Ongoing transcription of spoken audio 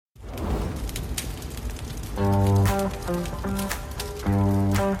Hello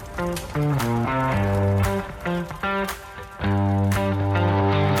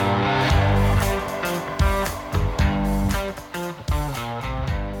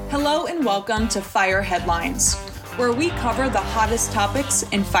and welcome to Fire Headlines, where we cover the hottest topics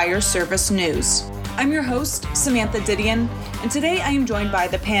in fire service news. I'm your host, Samantha Didion, and today I am joined by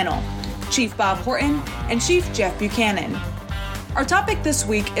the panel, Chief Bob Horton and Chief Jeff Buchanan. Our topic this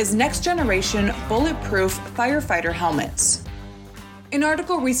week is next generation bulletproof firefighter helmets. An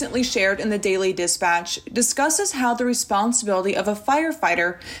article recently shared in the Daily Dispatch discusses how the responsibility of a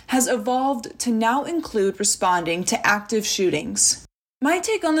firefighter has evolved to now include responding to active shootings. My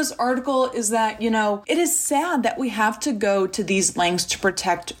take on this article is that, it is sad that we have to go to these lengths to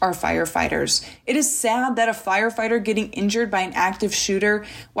protect our firefighters. It is sad that a firefighter getting injured by an active shooter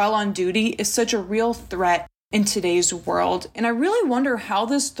while on duty is such a real threat in today's world. And I really wonder how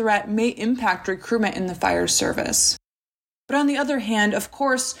this threat may impact recruitment in the fire service. But on the other hand, of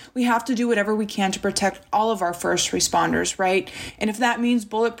course, we have to do whatever we can to protect all of our first responders, right? And if that means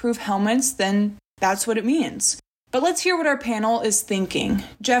bulletproof helmets, then that's what it means. But let's hear what our panel is thinking.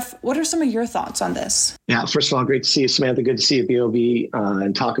 Jeff, what are some of your thoughts on this? Yeah, first of all, great to see you, Samantha. Good to see you, Bob,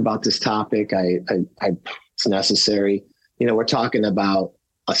 and talk about this topic. It's necessary. We're talking about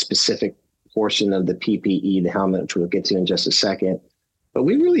a specific portion of the PPE, the helmet, which we'll get to in just a second. But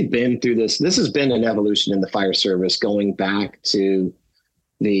we've really been through this. This has been an evolution in the fire service going back to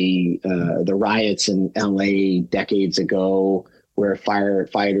the riots in LA decades ago, where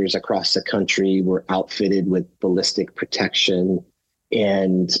firefighters across the country were outfitted with ballistic protection.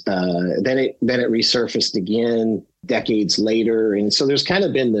 And then it resurfaced again decades later. And so there's kind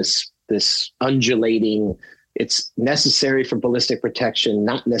of been this undulating, it's necessary for ballistic protection,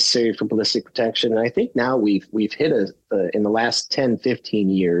 not necessary for ballistic protection. And I think now we've hit in the last 10, 15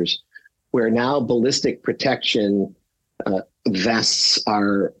 years, where now ballistic protection vests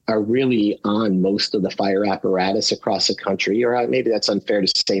are really on most of the fire apparatus across the country, or maybe that's unfair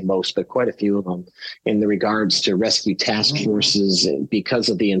to say most, but quite a few of them in the regards to rescue task forces because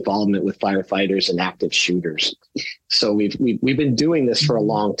of the involvement with firefighters and active shooters. So we've been doing this for a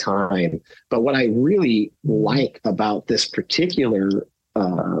long time. But what I really like about this particular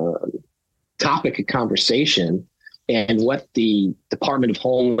topic of conversation and what the Department of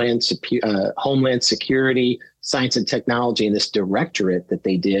Homeland Security, Science and Technology, and this directorate that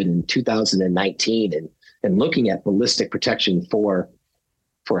they did in 2019 and looking at ballistic protection for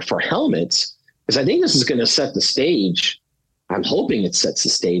helmets, is I think this is going to set the stage. I'm hoping it sets the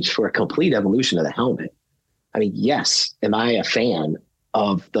stage for a complete evolution of the helmet. I mean, yes, am I a fan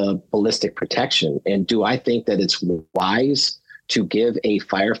of the ballistic protection? And do I think that it's wise to give a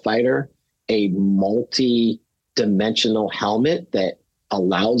firefighter a multi-dimensional helmet that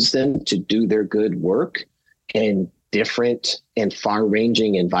allows them to do their good work in different and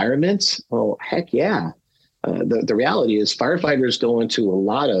far-ranging environments? Well, heck yeah. The reality is firefighters go into a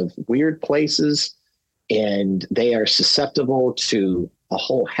lot of weird places, and they are susceptible to a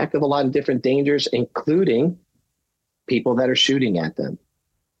whole heck of a lot of different dangers, including people that are shooting at them.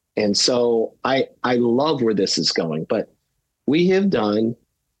 And so I love where this is going, but the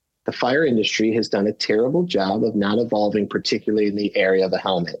fire industry has done a terrible job of not evolving, particularly in the area of a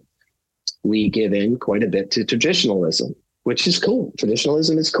helmet. We give in quite a bit to traditionalism, which is cool.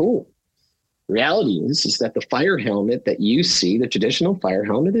 Traditionalism is cool. The reality is that the fire helmet that you see, the traditional fire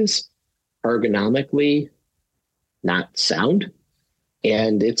helmet, is ergonomically not sound,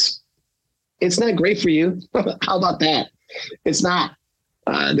 and it's not great for you. How about that? It's not.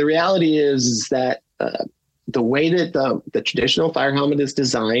 The reality is that the way that the traditional fire helmet is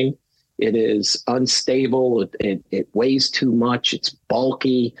designed, it is unstable. It weighs too much. It's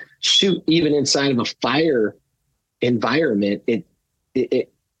bulky. Shoot, even inside of a fire environment, it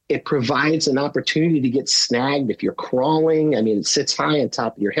provides an opportunity to get snagged if you're crawling. I mean, it sits high on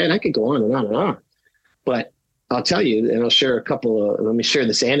top of your head. I could go on and on and on, but I'll tell you, and I'll share let me share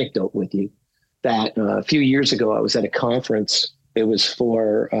this anecdote with you, that a few years ago, I was at a conference. It was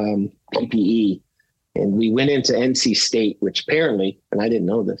for PPE, and we went into NC State, which apparently, and I didn't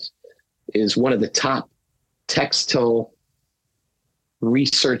know this, is one of the top textile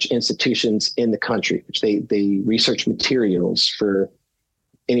research institutions in the country, which they research materials for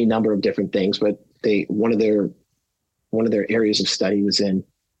any number of different things, but one of their areas of study was in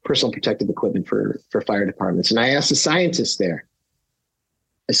personal protective equipment for fire departments. And I asked the scientists there,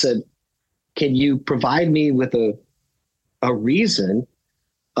 I said, can you provide me with a reason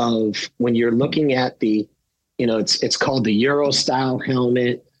of when you're looking at it's called the Euro style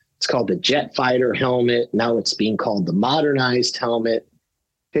helmet. It's called the jet fighter helmet. Now it's being called the modernized helmet.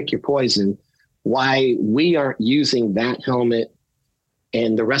 Pick your poison. why we aren't using that helmet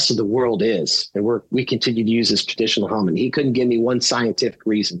and the rest of the world is. And we continue to use this traditional helmet. He couldn't give me one scientific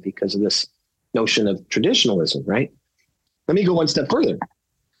reason because of this notion of traditionalism, right? Let me go one step further.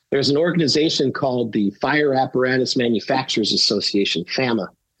 There's an organization called the Fire Apparatus Manufacturers Association, FAMA.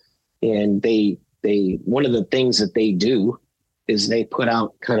 And they one of the things that they do is they put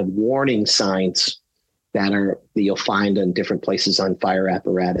out kind of warning signs that you'll find in different places on fire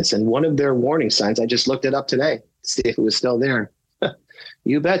apparatus. And one of their warning signs, I just looked it up today to see if it was still there.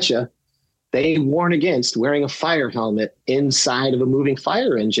 You betcha. They warn against wearing a fire helmet inside of a moving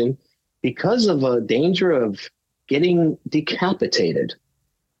fire engine because of a danger of getting decapitated.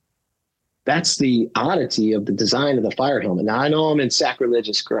 That's the oddity of the design of the fire helmet. Now, I know I'm in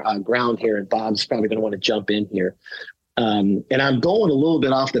sacrilegious ground here, and Bob's probably going to want to jump in here. And I'm going a little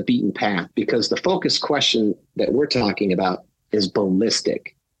bit off the beaten path because the focus question that we're talking about is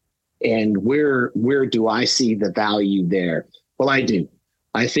ballistic. And where do I see the value there? Well, I do.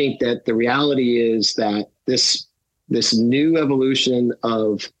 I think that the reality is that this new evolution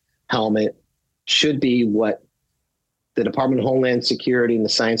of helmet should be what the Department of Homeland Security and the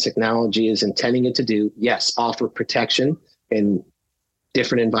Science Technology is intending it to do. Yes, offer protection in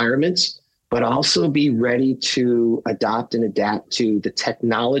different environments, but also be ready to adopt and adapt to the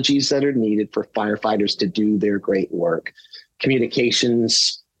technologies that are needed for firefighters to do their great work.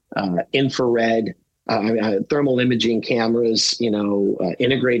 Communications, infrared, thermal imaging cameras,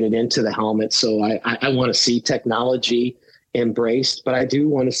 integrated into the helmet. So I want to see technology embraced, but I do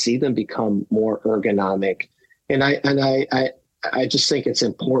want to see them become more ergonomic. And I just think it's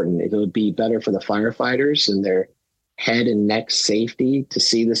important. It would be better for the firefighters and their head and neck safety to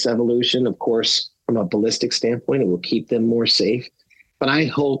see this evolution. Of course, from a ballistic standpoint, it will keep them more safe. But I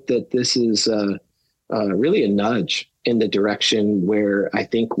hope that this is really a nudge in the direction where I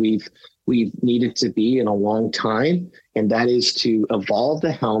think we've needed to be in a long time, and that is to evolve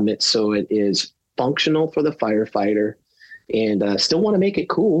the helmet so it is functional for the firefighter and still want to make it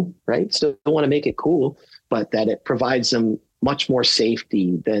cool, right? Still want to make it cool, but that it provides them much more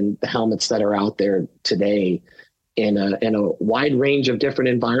safety than the helmets that are out there today in a wide range of different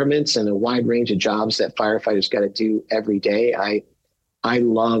environments and a wide range of jobs that firefighters got to do every day. I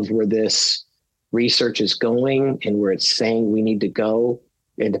love where this research is going and where it's saying we need to go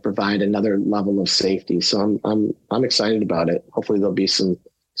and to provide another level of safety. So I'm excited about it. Hopefully there'll be some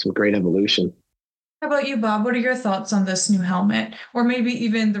great evolution. How about you, Bob? What are your thoughts on this new helmet, or maybe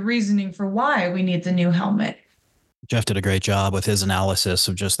even the reasoning for why we need the new helmet? Jeff did a great job with his analysis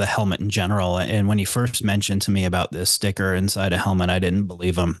of just the helmet in general. And when he first mentioned to me about this sticker inside a helmet, I didn't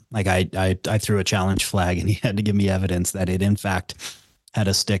believe him. Like I threw a challenge flag and he had to give me evidence that it in fact had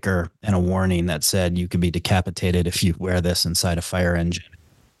a sticker and a warning that said you could be decapitated if you wear this inside a fire engine.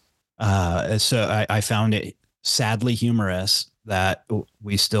 So I found it sadly humorous that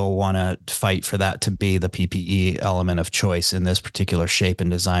we still want to fight for that to be the PPE element of choice in this particular shape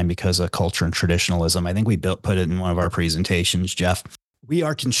and design because of culture and traditionalism. I think we put it in one of our presentations, Jeff. We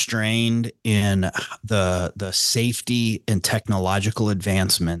are constrained in the safety and technological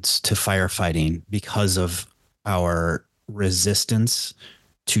advancements to firefighting because of our resistance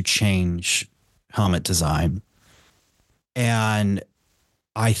to change helmet design. And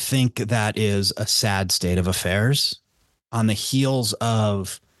I think that is a sad state of affairs on the heels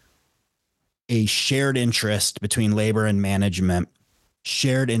of a shared interest between labor and management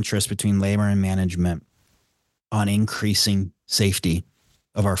on increasing safety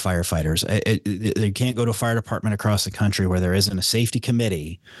of our firefighters. You can't go to a fire department across the country where there isn't a safety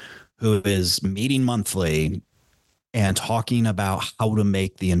committee who is meeting monthly and talking about how to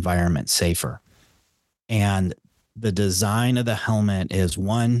make the environment safer. And the design of the helmet is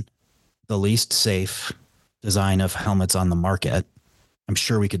the least safe design of helmets on the market. I'm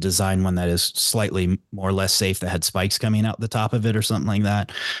sure we could design one that is slightly more or less safe that had spikes coming out the top of it or something like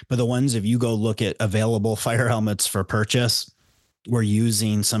that. But the ones, if you go look at available fire helmets for purchase, we're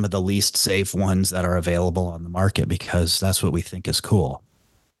using some of the least safe ones that are available on the market because that's what we think is cool.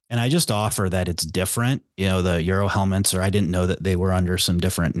 And I just offer that it's different. The Euro helmets, or I didn't know that they were under some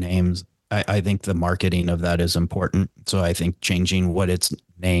different names. I think the marketing of that is important. So I think changing what its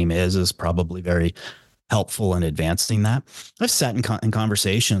name is probably very helpful in advancing that. I've sat in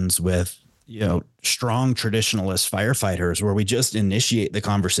conversations with, strong traditionalist firefighters where we just initiate the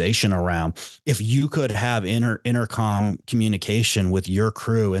conversation around if you could have intercom communication with your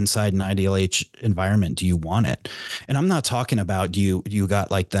crew inside an IDLH environment, do you want it? And I'm not talking about you got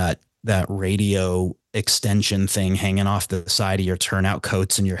like that radio extension thing hanging off the side of your turnout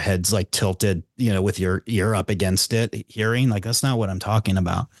coats and your head's like tilted, with your ear up against it, hearing. Like, that's not what I'm talking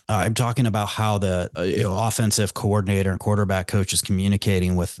about. I'm talking about how the offensive coordinator and quarterback coach is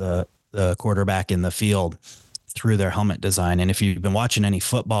communicating with the quarterback in the field through their helmet design. And if you've been watching any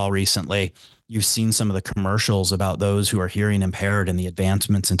football recently, you've seen some of the commercials about those who are hearing impaired and the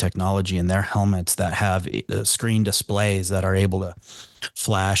advancements in technology in their helmets that have screen displays that are able to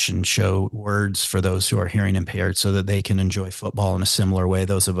flash and show words for those who are hearing impaired so that they can enjoy football in a similar way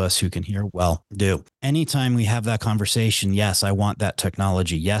those of us who can hear well do. Anytime we have that conversation, yes, I want that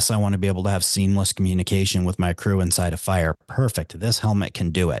technology. Yes, I want to be able to have seamless communication with my crew inside a fire. Perfect. This helmet can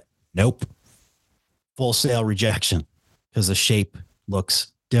do it. Nope. Full sale rejection because the shape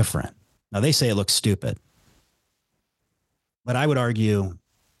looks different. Now, they say it looks stupid, but I would argue,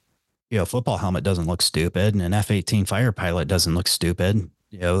 football helmet doesn't look stupid, and an F-18 fighter pilot doesn't look stupid.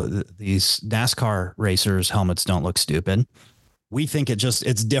 These NASCAR racers' helmets don't look stupid. We think it's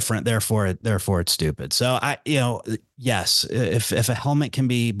different, therefore it's stupid. So yes, if a helmet can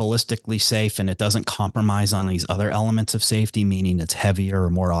be ballistically safe and it doesn't compromise on these other elements of safety, meaning it's heavier or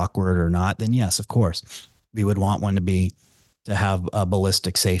more awkward or not, then yes, of course, we would want one to have a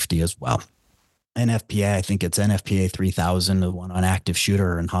ballistic safety as well. NFPA, I think it's NFPA 3000, the one on active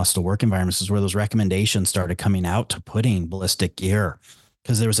shooter and hostile work environments, is where those recommendations started coming out to putting ballistic gear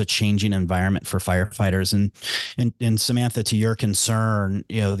because there was a changing environment for firefighters. And Samantha, to your concern,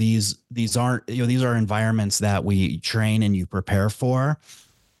 these are environments that we train and you prepare for.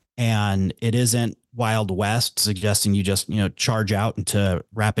 And it isn't Wild West suggesting you just, charge out into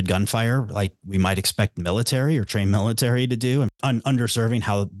rapid gunfire like we might expect military or trained military to do, and underserving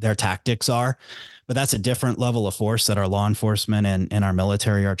how their tactics are. But that's a different level of force that our law enforcement and our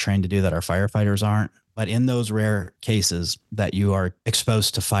military are trained to do that our firefighters aren't. But in those rare cases that you are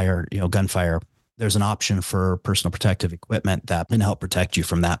exposed to fire, gunfire, there's an option for personal protective equipment that can help protect you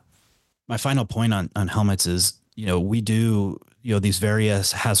from that. My final point on helmets is, we do, these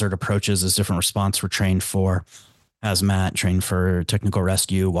various hazard approaches as different response. We're trained for hazmat, trained for technical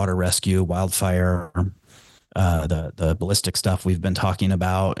rescue, water rescue, wildfire, the ballistic stuff we've been talking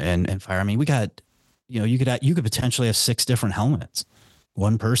about, and fire. I mean, we got, you could potentially have 6 different helmets.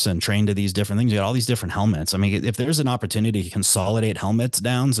 One person trained to these different things. You got all these different helmets. I mean, if there's an opportunity to consolidate helmets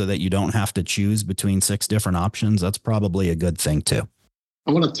down so that you don't have to choose between 6 different options, that's probably a good thing too.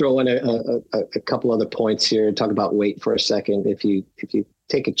 I want to throw in a couple other points here. Talk about weight for a second. If you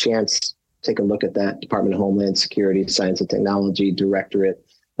take a chance, take a look at that Department of Homeland Security, Science and Technology Directorate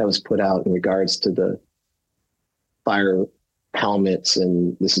that was put out in regards to the fire helmets,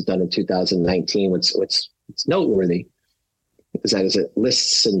 and this is done in 2019. What's noteworthy is that as it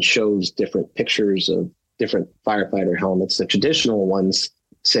lists and shows different pictures of different firefighter helmets, the traditional ones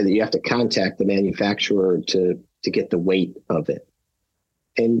say that you have to contact the manufacturer to get the weight of it.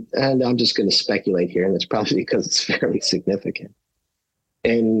 And I'm just going to speculate here, and it's probably because it's fairly significant.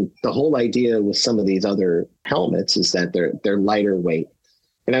 And the whole idea with some of these other helmets is that they're lighter weight.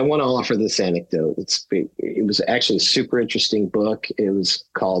 And I want to offer this anecdote. It was actually a super interesting book. It was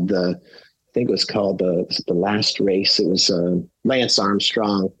called The Last Race. It was Lance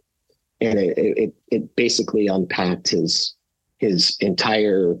Armstrong, and it basically unpacked his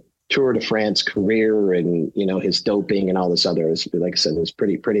entire Tour de France career and, his doping and all this other, like I said, it was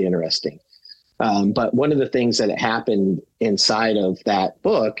pretty interesting. But one of the things that happened inside of that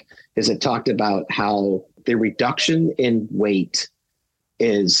book is it talked about how the reduction in weight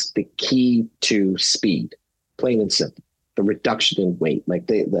is the key to speed, plain and simple. The reduction in weight, like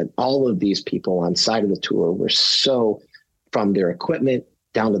that all of these people on side of the tour were so, from their equipment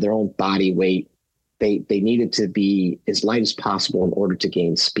down to their own body weight, they needed to be as light as possible in order to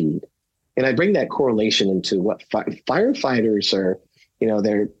gain speed. And I bring that correlation into what firefighters are,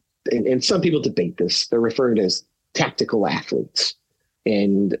 and some people debate this, they're referred as tactical athletes.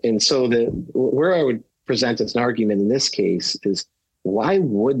 And so where I would present as an argument in this case is, why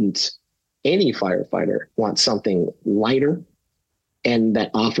wouldn't any firefighter want something lighter and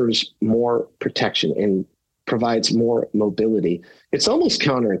that offers more protection and provides more mobility? It's almost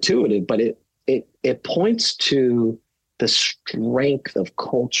counterintuitive, but it points to the strength of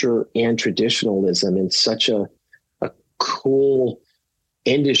culture and traditionalism in such a cool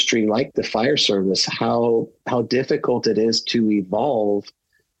industry like the fire service, how difficult it is to evolve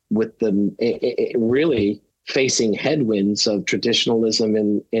with it really facing headwinds of traditionalism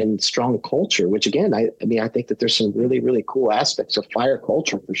and strong culture, which again, I think that there's some really, really cool aspects of fire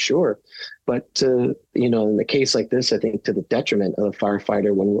culture for sure. But, in the case like this, I think to the detriment of the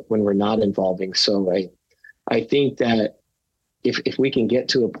firefighter when we're not involving. So I think that if we can get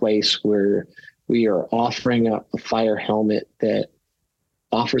to a place where We are offering a fire helmet that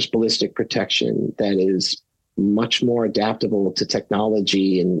offers ballistic protection, that is much more adaptable to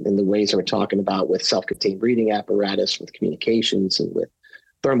technology in the ways we're talking about, with self-contained breathing apparatus, with communications, and with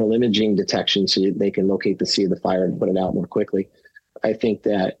thermal imaging detection, so they can locate the sea of the fire and put it out more quickly. I think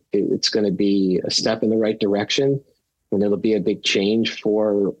that it's going to be a step in the right direction, and it'll be a big change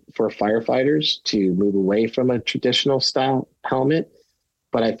for firefighters to move away from a traditional style helmet.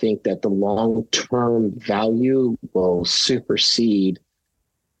 But I think that the long-term value will supersede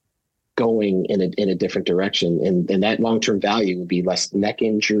going in a different direction. And that long-term value will be less neck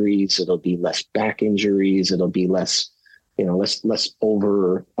injuries. It'll be less back injuries. It'll be less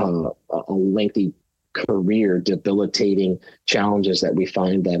over a lengthy career debilitating challenges that we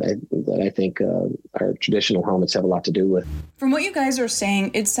find that I think our traditional helmets have a lot to do with. From what you guys are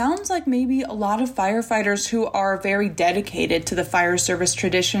saying, it sounds like maybe a lot of firefighters who are very dedicated to the fire service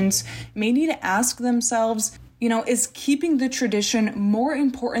traditions may need to ask themselves, is keeping the tradition more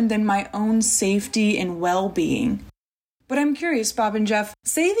important than my own safety and well-being? But I'm curious, Bob and Jeff,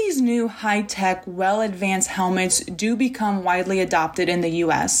 say these new high-tech, well-advanced helmets do become widely adopted in the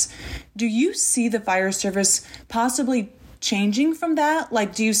U.S. Do you see the fire service possibly changing from that?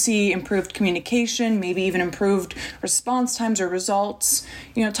 Like, do you see improved communication, maybe even improved response times or results?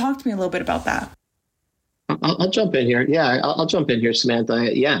 Talk to me a little bit about that. I'll jump in here. Yeah, I'll jump in here,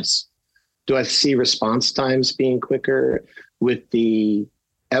 Samantha. Yes. Do I see response times being quicker with the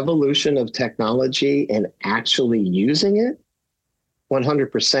evolution of technology and actually using it?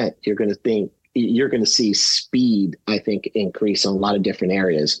 100%. You're going to see speed, I think, increase in a lot of different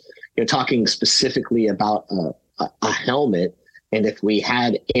areas. You're talking specifically about a helmet. And if we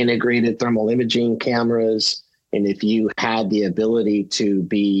had integrated thermal imaging cameras, and if you had the ability to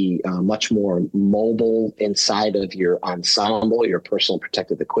be much more mobile inside of your ensemble, your personal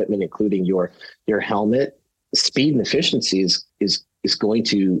protective equipment, including your helmet, speed and efficiency is going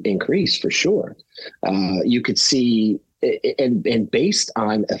to increase for sure. You could see, and based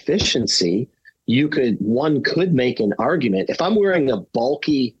on efficiency, one could make an argument. If I'm wearing a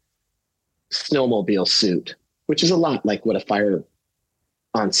bulky snowmobile suit, which is a lot like what a fire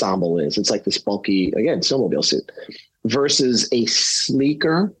ensemble is, it's like this bulky, again, snowmobile suit, versus a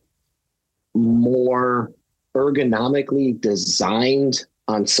sleeker, more ergonomically designed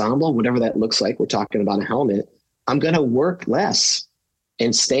ensemble, whatever that looks like, we're talking about a helmet, I'm going to work less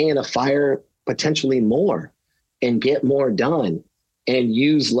and stay in a fire potentially more and get more done and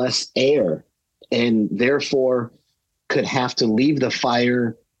use less air, and therefore could have to leave the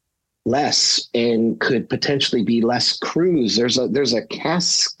fire less and could potentially be less crews. There's a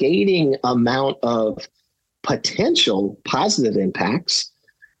cascading amount of potential positive impacts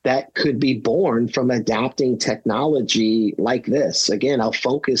that could be born from adapting technology like this. Again, I'll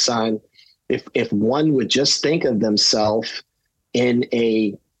focus on if one would just think of themselves in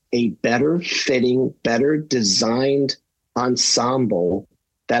a better fitting, better designed ensemble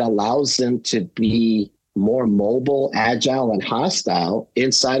that allows them to be more mobile, agile, and hostile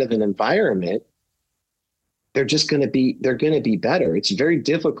inside of an environment, they're going to be better. It's very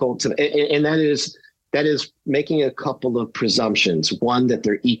difficult to, and that is making a couple of presumptions. One, that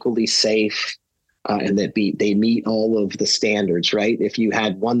they're equally safe, and that they meet all of the standards, right? If you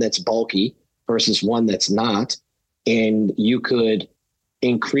had one that's bulky versus one that's not, and you could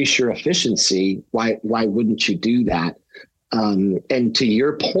increase your efficiency, why wouldn't you do that? And to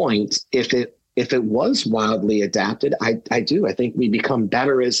your point, if it was wildly adapted, I think we become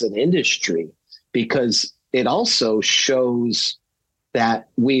better as an industry, because it also shows that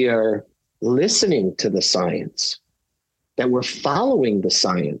we are listening to the science, that we're following the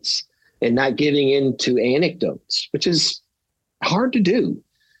science and not giving into anecdotes, which is hard to do,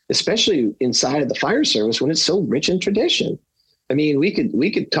 especially inside of the fire service when it's so rich in tradition. I mean, we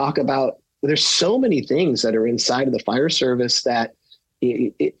could talk about, there's so many things that are inside of the fire service that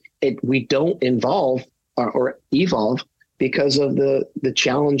we don't involve or evolve because of the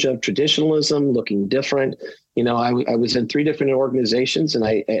challenge of traditionalism, looking different. I was in 3 different organizations, and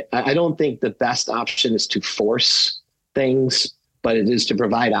I don't think the best option is to force things, but it is to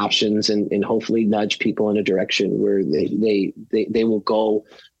provide options and hopefully nudge people in a direction where they will go,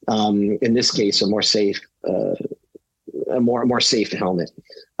 in this case, a more safe helmet.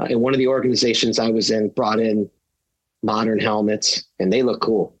 And one of the organizations I was in brought in modern helmets, and they look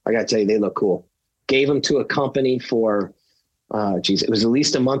cool. I got to tell you, they look cool. Gave them to a company for, it was at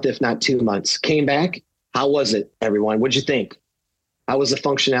least a month, if not 2 months. Came back. How was it, everyone? What'd you think? How was the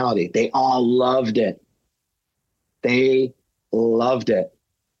functionality? They all loved it. They loved it.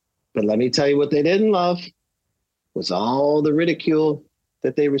 But let me tell you what they didn't love was all the ridicule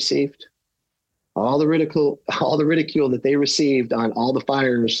that they received. all the ridicule that they received on all the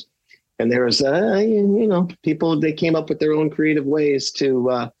fires. And there was, people, they came up with their own creative ways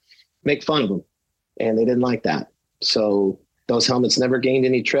to make fun of them, and they didn't like that. So those helmets never gained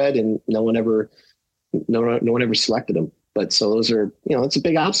any tread, and no one ever selected them. But so those are, it's a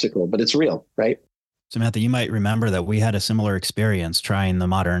big obstacle, but it's real, right? Samantha, you might remember that we had a similar experience trying the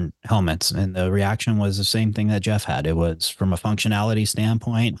modern helmets, and the reaction was the same thing that Jeff had. It was, from a functionality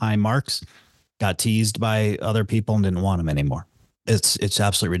standpoint, high marks, got teased by other people and didn't want them anymore. It's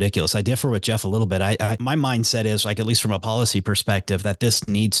absolutely ridiculous. I differ with Jeff a little bit. My mindset is, like, at least from a policy perspective, that this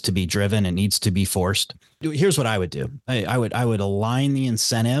needs to be driven. It needs to be forced. Here's what I would do. I would align the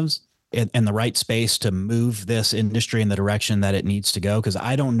incentives and the right space to move this industry in the direction that it needs to go. Because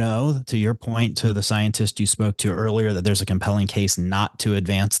I don't know, to your point, to the scientist you spoke to earlier, that there's a compelling case not to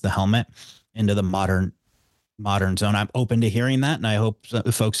advance the helmet into the modern zone. I'm open to hearing that. And I hope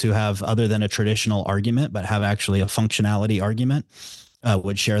the folks who have, other than a traditional argument, but have actually a functionality argument,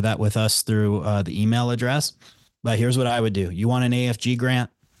 would share that with us through the email address. But here's what I would do. You want an AFG grant?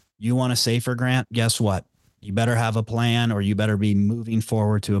 You want a safer grant? Guess what? You better have a plan, or you better be moving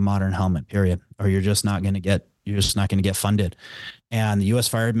forward to a modern helmet, period. Or you're just not going to get funded. And the U.S.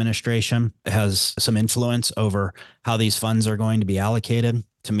 Fire Administration has some influence over how these funds are going to be allocated.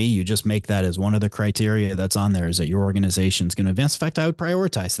 To me, you just make that as one of the criteria that's on there, is that your organization is going to advance. In fact, I would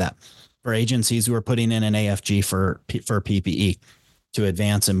prioritize that for agencies who are putting in an AFG for PPE to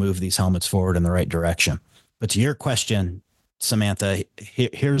advance and move these helmets forward in the right direction. But to your question, Samantha,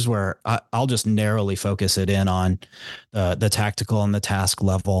 here's where I'll just narrowly focus it in on the tactical and the task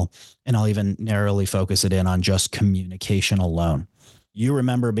level. And I'll even narrowly focus it in on just communication alone. You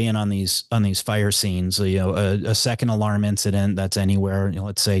remember being on these fire scenes, a second alarm incident that's anywhere,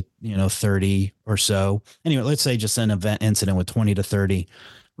 let's say, 30 or so. Anyway, let's say just an event incident with 20 to 30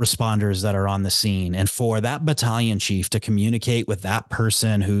 responders that are on the scene. And for that battalion chief to communicate with that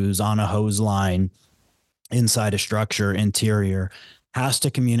person who's on a hose line inside a structure interior, has to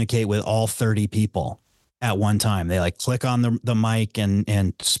communicate with all 30 people at one time. They click on the mic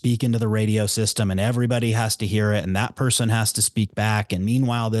and speak into the radio system, and everybody has to hear it. And that person has to speak back. And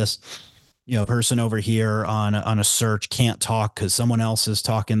meanwhile, this, person over here on a search can't talk because someone else is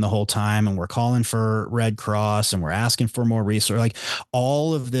talking the whole time. And we're calling for Red Cross and we're asking for more resources.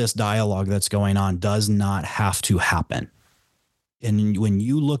 All of this dialogue that's going on does not have to happen. And when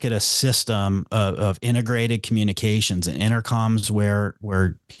you look at a system of integrated communications and intercoms where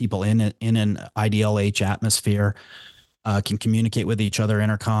people in an IDLH atmosphere can communicate with each other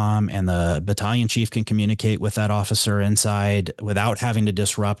intercom, and the battalion chief can communicate with that officer inside without having to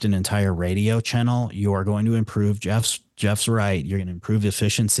disrupt an entire radio channel, you are going to improve. Jeff's right. You're going to improve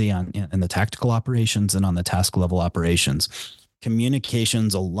efficiency in the tactical operations and on the task level operations.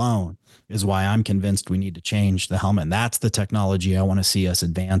 Communications alone is why I'm convinced we need to change the helmet. And that's the technology I want to see us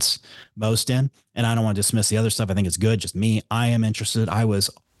advance most in. And I don't want to dismiss the other stuff. I think it's good. Just me, I am interested. I was,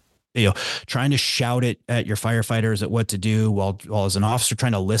 trying to shout it at your firefighters at what to do while as an officer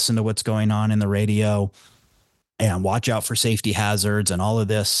trying to listen to what's going on in the radio and watch out for safety hazards and all of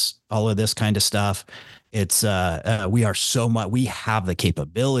this kind of stuff. It's we have the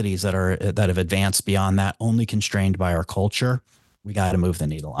capabilities that have advanced beyond that, only constrained by our culture. We got to move the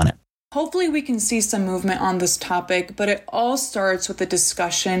needle on it. Hopefully we can see some movement on this topic, but it all starts with a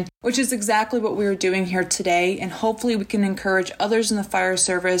discussion, which is exactly what we're doing here today. And hopefully we can encourage others in the fire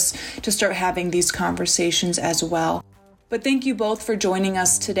service to start having these conversations as well. But thank you both for joining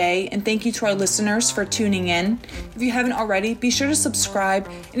us today, and thank you to our listeners for tuning in. If you haven't already, be sure to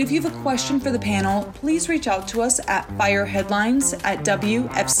subscribe, and if you have a question for the panel, please reach out to us at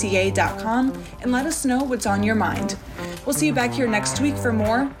fireheadlines@wfca.com and let us know what's on your mind. We'll see you back here next week for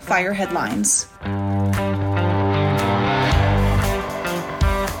more Fire Headlines.